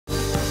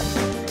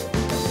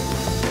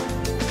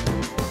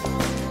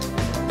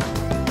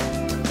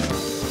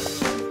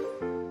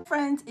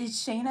friends,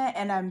 it's Shana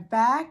and I'm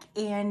back,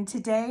 and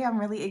today I'm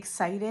really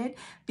excited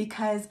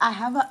because I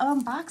have an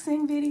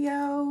unboxing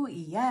video.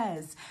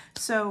 Yes,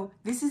 so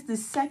this is the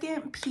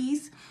second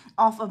piece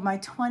off of my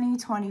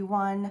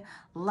 2021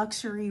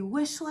 luxury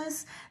wish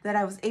list that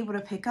I was able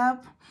to pick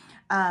up.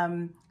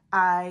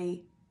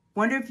 I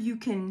wonder if you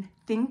can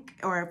think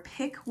or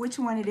pick which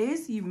one it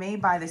is. You may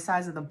by the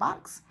size of the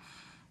box.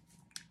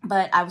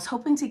 But I was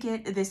hoping to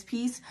get this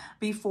piece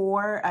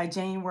before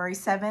January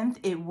 7th.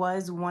 It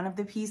was one of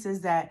the pieces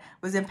that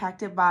was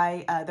impacted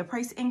by the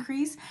price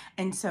increase.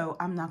 And so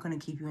I'm not going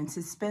to keep you in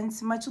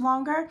suspense much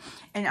longer.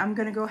 And I'm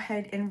going to go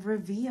ahead and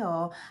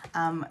reveal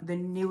the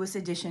newest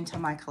addition to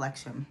my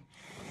collection.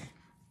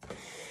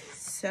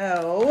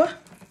 So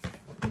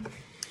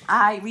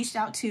I reached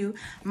out to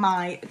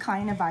my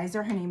client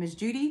advisor. Her name is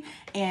Judy,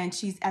 and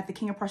she's at the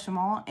King of Prussia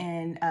Mall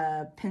in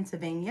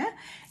Pennsylvania.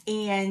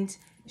 And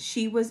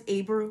she was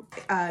able,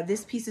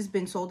 this piece has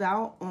been sold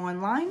out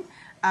online,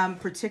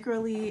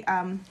 particularly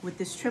with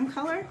this trim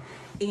color,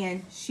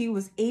 and she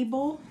was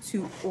able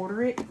to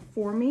order it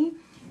for me.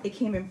 It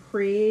came in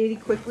pretty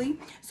quickly.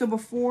 So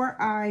before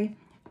I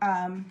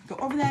go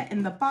over that,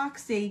 in the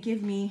box, they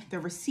give me the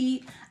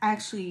receipt.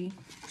 She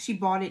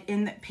bought it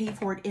paid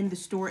for it in the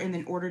store and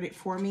then ordered it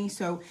for me.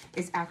 So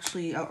it's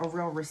actually a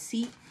real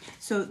receipt.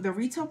 So the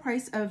retail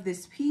price of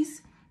this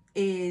piece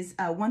is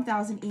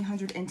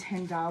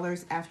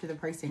 $1,810 after the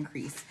price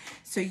increase.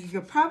 So you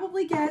could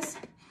probably guess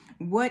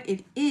what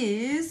it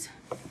is.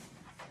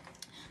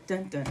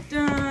 Dun, dun,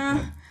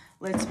 dun.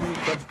 Let's move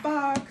the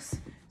box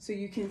so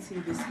you can see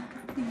this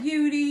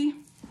beauty.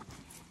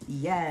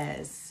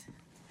 Yes.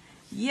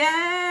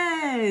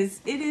 Yes,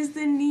 it is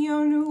the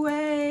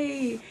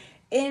Neonoe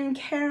in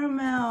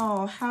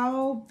caramel.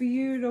 How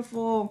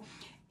beautiful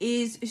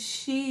is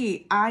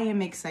she? I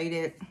am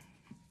excited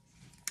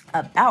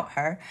about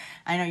her.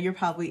 I know you're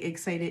probably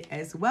excited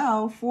as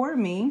well for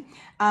me.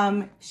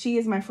 She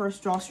is my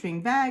first drawstring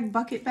bag,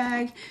 bucket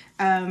bag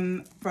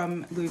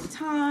from Louis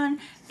Vuitton.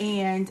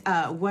 And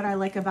what I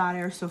like about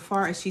her so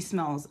far is she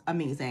smells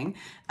amazing.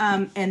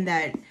 And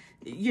that,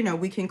 you know,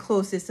 we can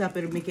close this up.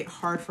 It'll make it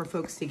hard for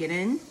folks to get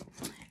in.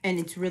 And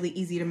it's really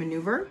easy to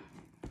maneuver.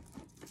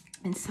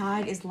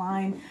 Inside is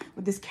lined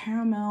with this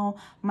caramel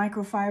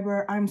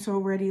microfiber. I'm so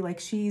ready. Like,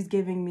 she's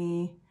giving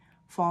me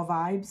fall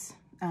vibes.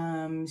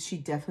 She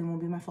definitely won't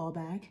be my fall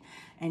bag.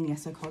 And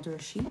yes, I called her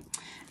a she.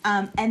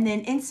 And then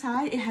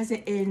inside it has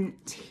an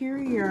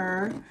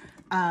interior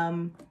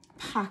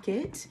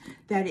pocket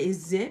that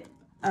is a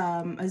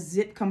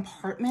zip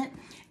compartment,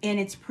 and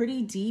it's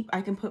pretty deep.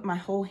 I can put my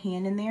whole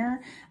hand in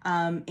there.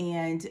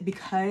 And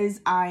because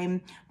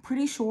I'm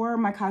pretty sure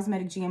my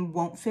cosmetic GM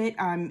won't fit,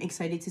 I'm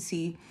excited to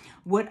see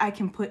what I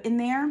can put in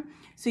there.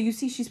 So you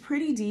see she's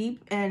pretty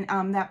deep, and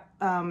that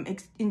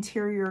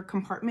interior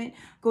compartment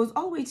goes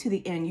all the way to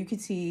the end. You can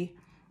see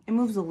it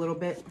moves a little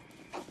bit.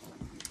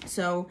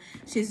 So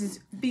she has this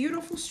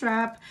beautiful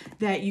strap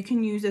that you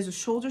can use as a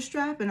shoulder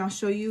strap, and I'll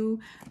show you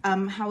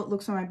how it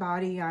looks on my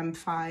body. I'm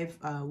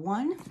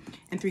 5'1"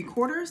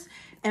 3/4",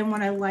 and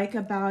what I like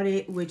about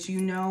it, which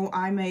you know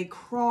I'm a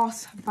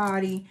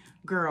cross-body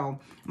girl.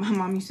 My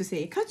mom used to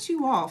say, it cuts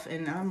you off,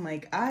 and I'm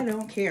like, I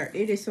don't care.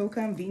 It is so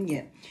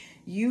convenient.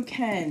 You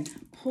can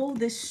pull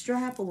this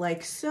strap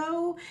like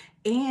so,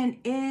 and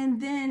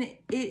then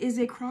it is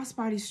a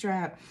crossbody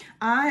strap.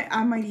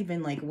 I might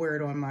even like wear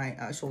it on my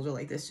shoulder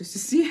like this just to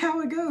see how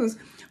it goes,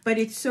 but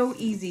it's so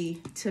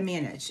easy to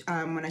manage.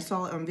 When I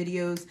saw it on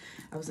videos,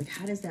 I was like,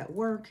 how does that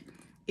work?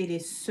 It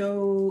is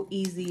so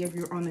easy if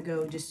you're on the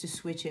go just to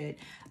switch it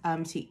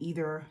to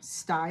either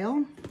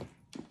style.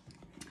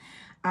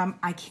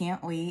 I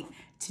can't wait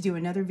to do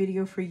another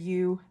video for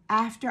you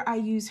after I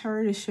use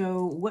her to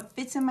show what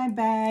fits in my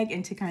bag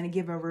and to kind of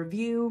give a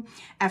review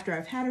after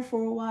I've had her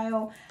for a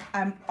while.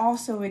 I'm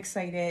also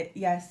excited.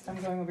 Yes, I'm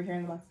going over here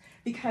in the box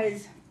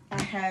because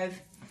I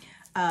have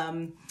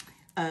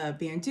a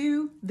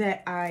bandeau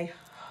that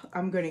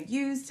I'm going to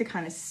use to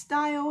kind of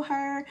style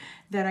her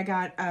that I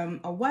got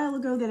a while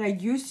ago that I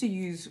used to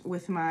use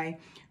with my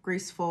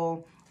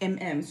graceful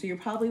MM. So you're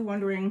probably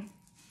wondering,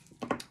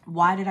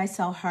 why did I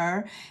sell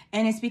her?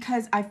 And it's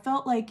because I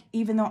felt like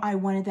even though I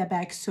wanted that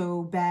bag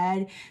so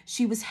bad,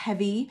 she was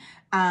heavy.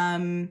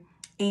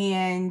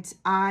 And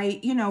I,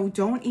 you know,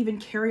 don't even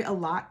carry a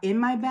lot in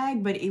my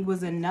bag, but it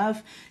was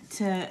enough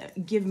to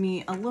give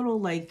me a little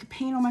like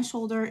pain on my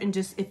shoulder, and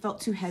just, it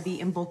felt too heavy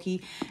and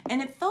bulky,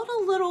 and it felt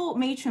a little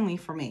matronly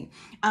for me.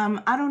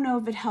 I don't know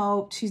if it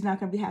helped. She's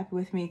not gonna be happy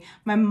with me.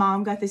 My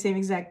mom got the same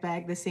exact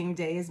bag the same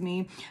day as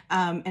me,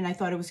 and I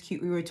thought it was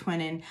cute. We were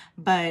twinning,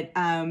 but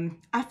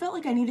I felt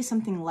like I needed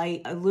something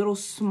light, a little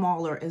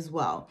smaller as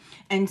well.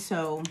 And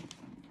so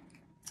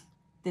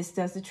this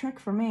does the trick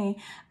for me.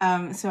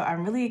 So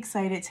I'm really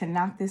excited to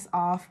knock this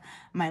off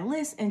my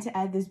list and to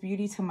add this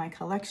beauty to my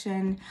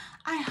collection.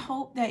 I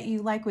hope that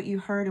you like what you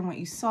heard and what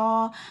you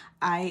saw.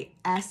 I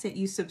ask that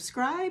you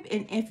subscribe,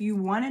 and if you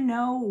want to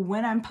know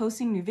when I'm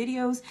posting new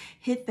videos,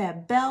 hit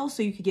that bell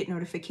so you can get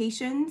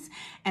notifications.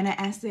 And I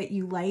ask that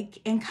you like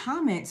and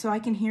comment so I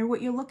can hear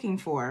what you're looking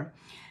for.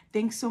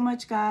 Thanks so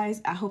much,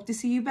 guys. I hope to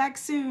see you back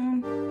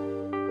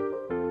soon.